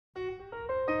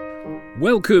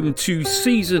Welcome to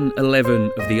Season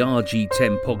 11 of the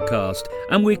RG10 podcast,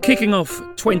 and we're kicking off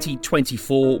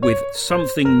 2024 with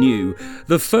something new,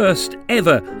 the first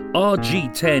ever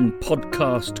RG10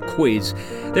 podcast quiz.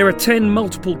 There are 10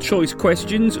 multiple choice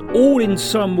questions, all in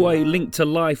some way linked to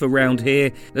life around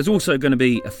here. There's also going to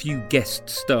be a few guest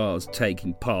stars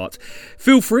taking part.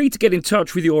 Feel free to get in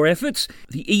touch with your efforts.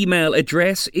 The email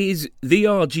address is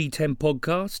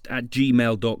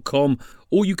therg10podcast@gmail.com,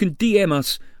 or you can DM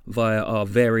us via our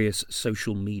various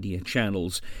social media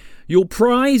channels. Your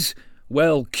prize?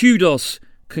 Well, kudos,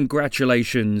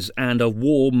 congratulations, and a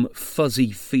warm,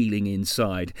 fuzzy feeling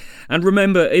inside. And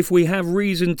remember, if we have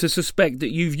reason to suspect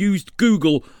that you've used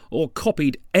Google or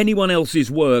copied anyone else's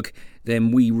work,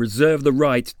 then we reserve the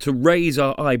right to raise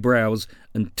our eyebrows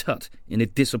and tut in a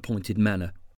disappointed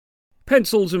manner.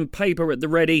 Pencils and paper at the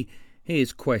ready.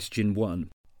 Here's question 1.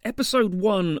 Episode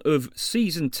 1 of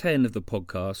Season 10 of the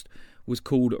podcast was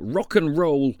called Rock and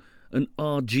Roll and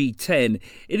RG10.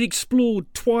 It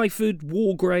explored Twyford,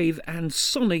 Wargrave and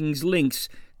Sonning's links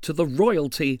to the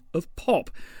royalty of pop.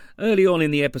 Early on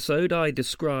in the episode, I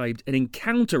described an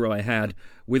encounter I had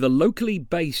with a locally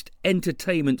based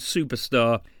entertainment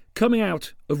superstar coming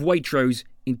out of Waitrose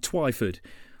in Twyford.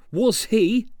 Was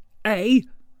he A,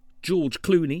 George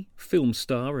Clooney, film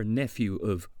star and nephew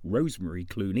of Rosemary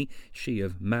Clooney, she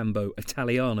of Mambo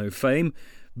Italiano fame,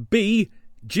 B,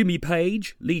 Jimmy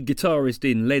Page, lead guitarist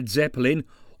in Led Zeppelin,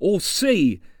 or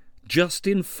C,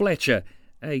 Justin Fletcher,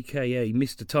 aka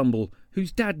Mr. Tumble,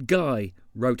 whose dad Guy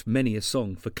wrote many a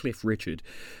song for Cliff Richard.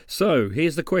 So,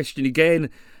 here's the question again.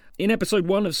 In episode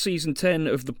 1 of season 10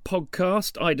 of the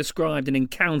podcast, I described an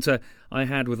encounter I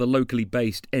had with a locally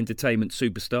based entertainment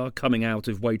superstar coming out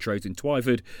of Waitrose in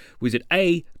Twyford. Was it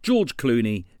A, George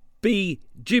Clooney, B,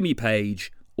 Jimmy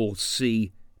Page, or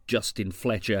C, Justin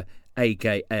Fletcher,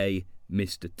 aka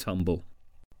Mr. Tumble?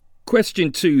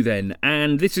 Question 2 then,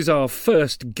 and this is our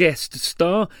first guest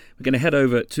star. We're going to head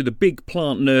over to the Big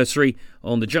Plant Nursery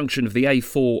on the junction of the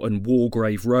A4 and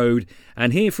Wargrave Road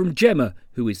and hear from Gemma,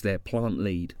 who is their plant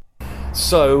lead.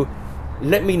 So,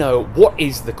 let me know, what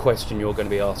is the question you're going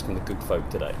to be asking the good folk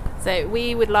today? So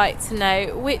we would like to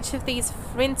know which of these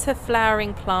winter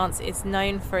flowering plants is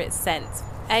known for its scent.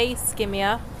 A,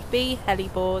 Skimmia, B,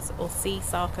 Hellebores, or C,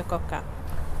 Sarcococca.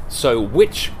 So,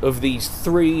 which of these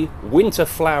 3 winter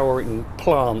flowering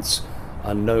plants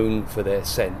are known for their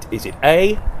scent? Is it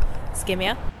A,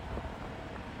 Skimmia,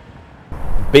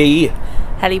 B,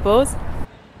 Hellebores,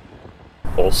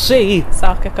 or C,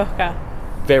 Sarcococca?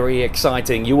 Very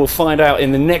exciting. You will find out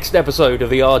in the next episode of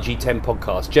the RG10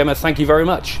 podcast. Gemma, thank you very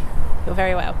much. You're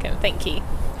very welcome. Thank you.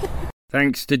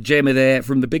 Thanks to Gemma there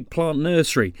from the Big Plant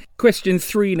Nursery. Question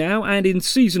 3 now, and in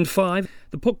Season 5,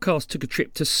 the podcast took a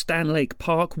trip to Stanlake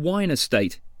Park Wine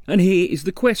Estate. And here is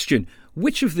the question.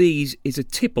 Which of these is a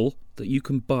tipple that you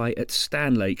can buy at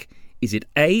Stanlake? Is it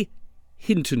A,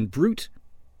 Hinton Brut,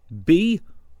 B,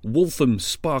 Waltham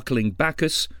Sparkling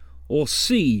Bacchus, or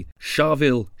C,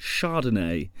 Charville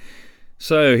Chardonnay?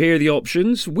 So here are the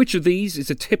options. Which of these is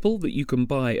a tipple that you can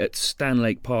buy at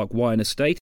Stanlake Park Wine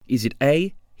Estate? Is it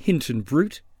A, Hinton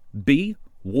Brut, B,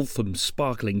 Waltham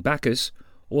Sparkling Bacchus,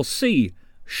 or C,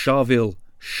 Charville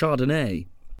Chardonnay?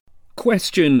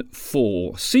 Question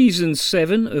 4. Season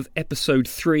 7 of Episode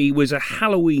 3 was a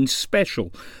Halloween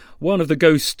special. One of the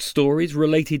ghost stories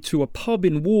related to a pub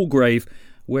in Wargrave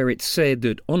where it said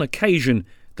that on occasion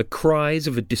the cries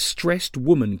of a distressed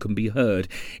woman can be heard.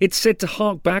 It's said to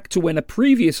hark back to when a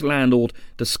previous landlord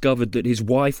discovered that his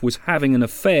wife was having an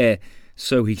affair,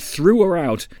 so he threw her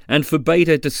out and forbade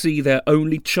her to see their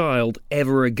only child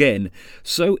ever again.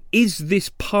 So is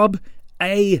this pub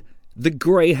A, the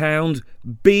Greyhound,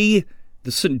 B,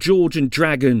 the St. George and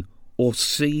Dragon, or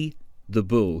C, the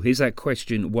Bull? Here's that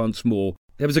question once more.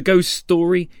 There was a ghost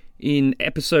story in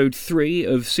episode 3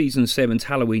 of season 7's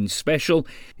Halloween special.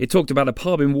 It talked about a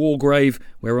pub in Wargrave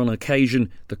where on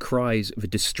occasion the cries of a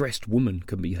distressed woman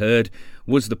can be heard.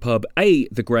 Was the pub A,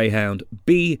 the Greyhound,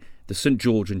 B, the St.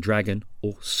 George and Dragon,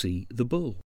 or C, the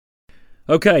Bull?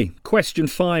 Okay, question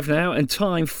 5 now, and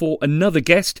time for another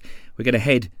guest. We're going to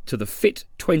head to the Fit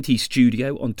 20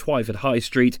 studio on Twyford High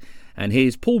Street, and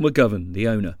here's Paul McGovern, the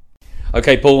owner.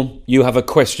 Okay, Paul, you have a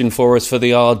question for us for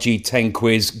the RG10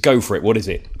 quiz. Go for it. What is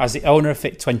it? As the owner of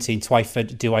Fit 20 in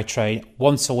Twyford, do I train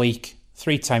once a week,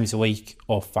 3 times a week,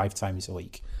 or 5 times a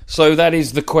week? So that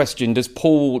is the question. Does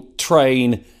Paul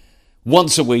train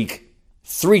once a week,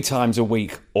 3 times a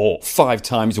week, or 5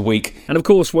 times a week? And of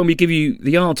course, when we give you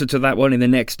the answer to that one in the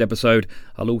next episode,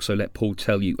 I'll also let Paul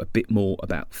tell you a bit more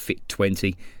about Fit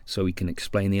 20 so he can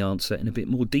explain the answer in a bit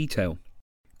more detail.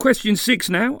 Question 6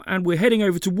 now, and we're heading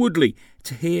over to Woodley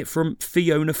to hear from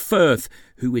Fiona Firth,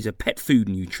 who is a pet food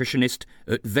nutritionist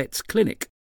at Vets Clinic.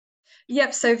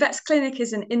 Yep, so Vets Clinic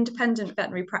is an independent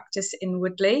veterinary practice in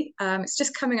Woodley. It's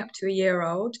just coming up to a year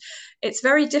old. It's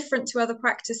very different to other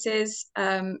practices,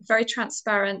 very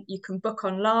transparent. You can book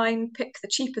online, pick the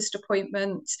cheapest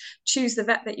appointment, choose the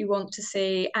vet that you want to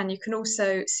see, and you can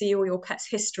also see all your pet's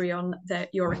history on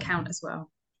your account as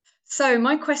well. So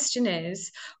my question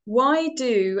is, why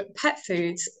do pet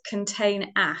foods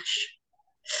contain ash?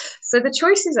 So the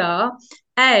choices are,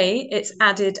 A, it's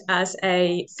added as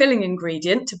a filling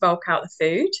ingredient to bulk out the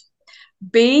food.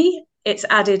 B, it's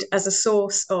added as a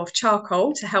source of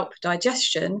charcoal to help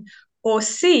digestion. Or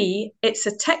C, it's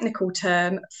a technical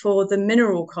term for the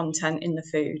mineral content in the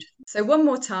food. So one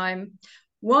more time,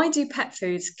 why do pet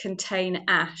foods contain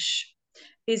ash?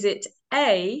 Is it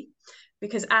A,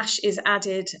 because ash is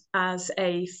added as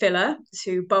a filler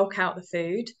to bulk out the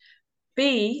food?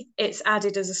 B, it's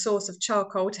added as a source of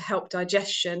charcoal to help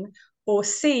digestion. Or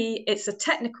C, it's a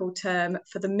technical term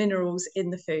for the minerals in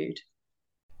the food.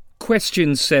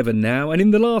 Question 7 now, and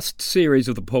in the last series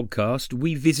of the podcast,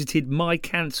 we visited My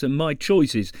Cancer, My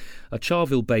Choices, a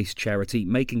Charleville-based charity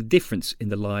making a difference in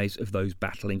the lives of those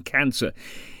battling cancer.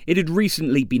 It had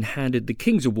recently been handed the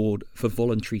King's Award for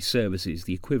Voluntary Services,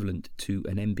 the equivalent to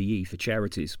an MBE for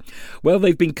charities. Well,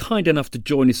 they've been kind enough to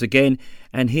join us again,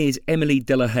 and here's Emily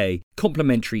Delahaye,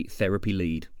 Complementary Therapy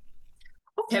Lead.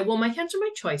 Okay, well, My Cancer, My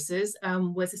Choices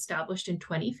was established in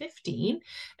 2015,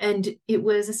 and it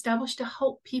was established to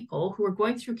help people who are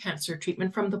going through cancer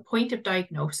treatment from the point of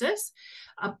diagnosis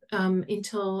up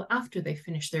until after they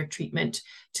finish their treatment,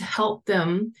 to help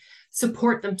them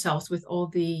support themselves with all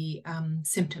the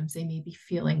symptoms they may be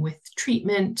feeling with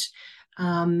treatment,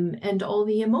 and all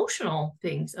the emotional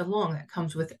things along that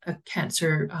comes with a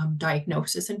cancer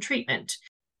diagnosis and treatment.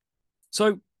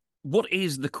 So, what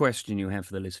is the question you have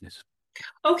for the listeners?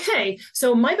 Okay,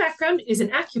 so my background is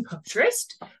an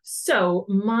acupuncturist. So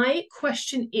my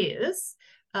question is,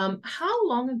 how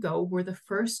long ago were the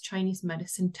first Chinese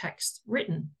medicine texts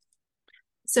written?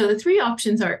 So the three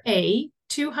options are A,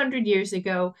 200 years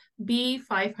ago, B,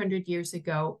 500 years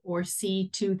ago, or C,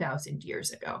 2,000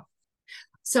 years ago.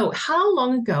 So how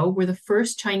long ago were the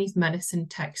first Chinese medicine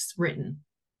texts written?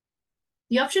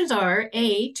 The options are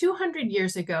A, 200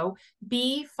 years ago,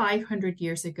 B, 500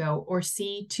 years ago, or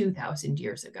C, 2,000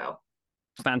 years ago.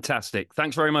 Fantastic.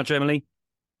 Thanks very much, Emily.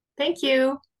 Thank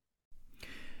you.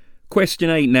 Question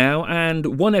 8 now,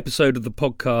 and one episode of the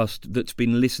podcast that's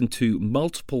been listened to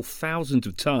multiple thousands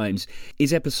of times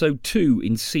is episode 2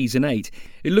 in season 8.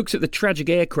 It looks at the tragic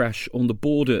air crash on the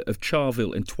border of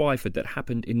Charleville and Twyford that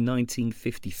happened in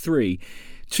 1953.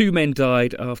 2 men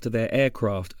died after their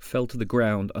aircraft fell to the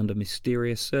ground under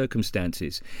mysterious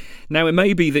circumstances. Now, it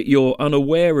may be that you're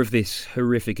unaware of this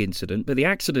horrific incident, but the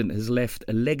accident has left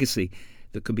a legacy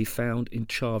that can be found in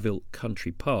Charleville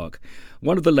Country Park.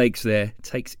 One of the lakes there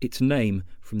takes its name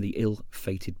from the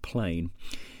ill-fated plane.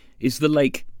 Is the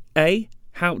lake A,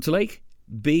 Haupt Lake,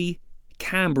 B,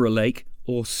 Canberra Lake,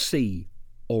 or C,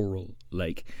 Oral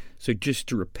Lake? So just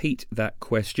to repeat that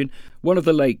question, one of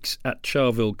the lakes at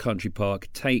Charleville Country Park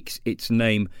takes its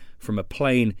name from a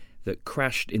plane that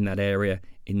crashed in that area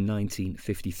in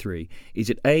 1953. Is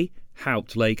it A,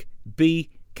 Haupt Lake, B,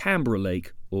 Canberra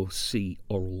Lake, or C,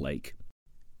 Oral Lake?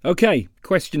 OK,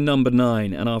 question number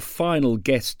 9, and our final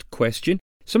guest question.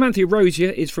 Samantha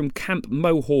Rosier is from Camp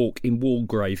Mohawk in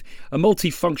Walgrave, a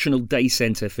multifunctional day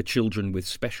centre for children with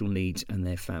special needs and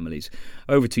their families.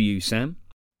 Over to you, Sam.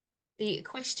 The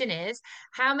question is,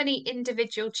 how many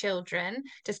individual children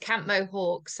does Camp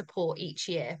Mohawk support each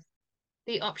year?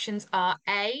 The options are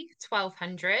A,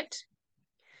 1,200,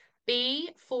 B,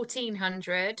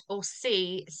 1,400, or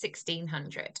C,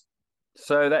 1,600.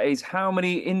 So that is, how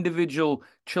many individual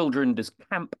children does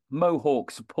Camp Mohawk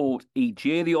support each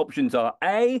year? The options are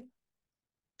A,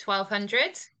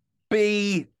 1,200,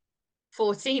 B,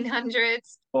 1,400,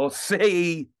 or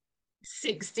C,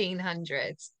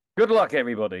 1,600. Good luck,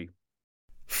 everybody.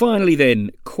 Finally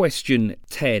then, question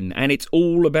 10, and it's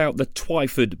all about the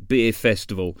Twyford Beer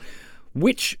Festival.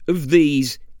 Which of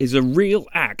these is a real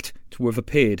act to have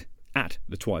appeared at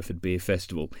the Twyford Beer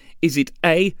Festival? Is it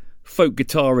A, folk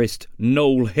guitarist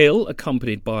Noel Hill,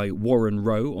 accompanied by Warren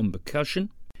Rowe on percussion?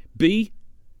 B,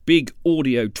 Big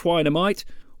Audio Dynamite?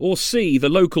 Or C, the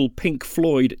local Pink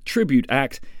Floyd tribute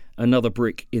act, Another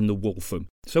Brick in the Waltham?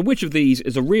 So which of these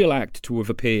is a real act to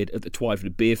have appeared at the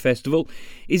Twyford Beer Festival?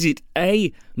 Is it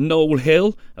A, Noel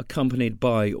Hill, accompanied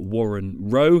by Warren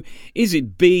Rowe? Is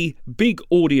it B, Big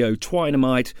Audio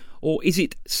Dynamite? Or is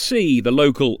it C, the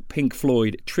local Pink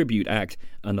Floyd tribute act,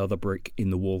 Another Brick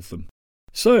in the Waltham?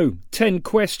 So, 10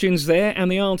 questions there,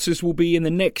 and the answers will be in the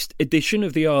next edition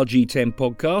of the RG10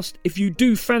 podcast. If you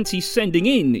do fancy sending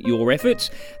in your efforts,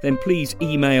 then please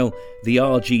email the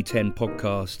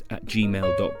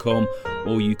rg10podcast@gmail.com,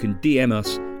 or you can DM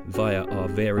us via our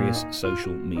various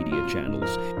social media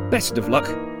channels. Best of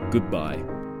luck.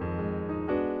 Goodbye.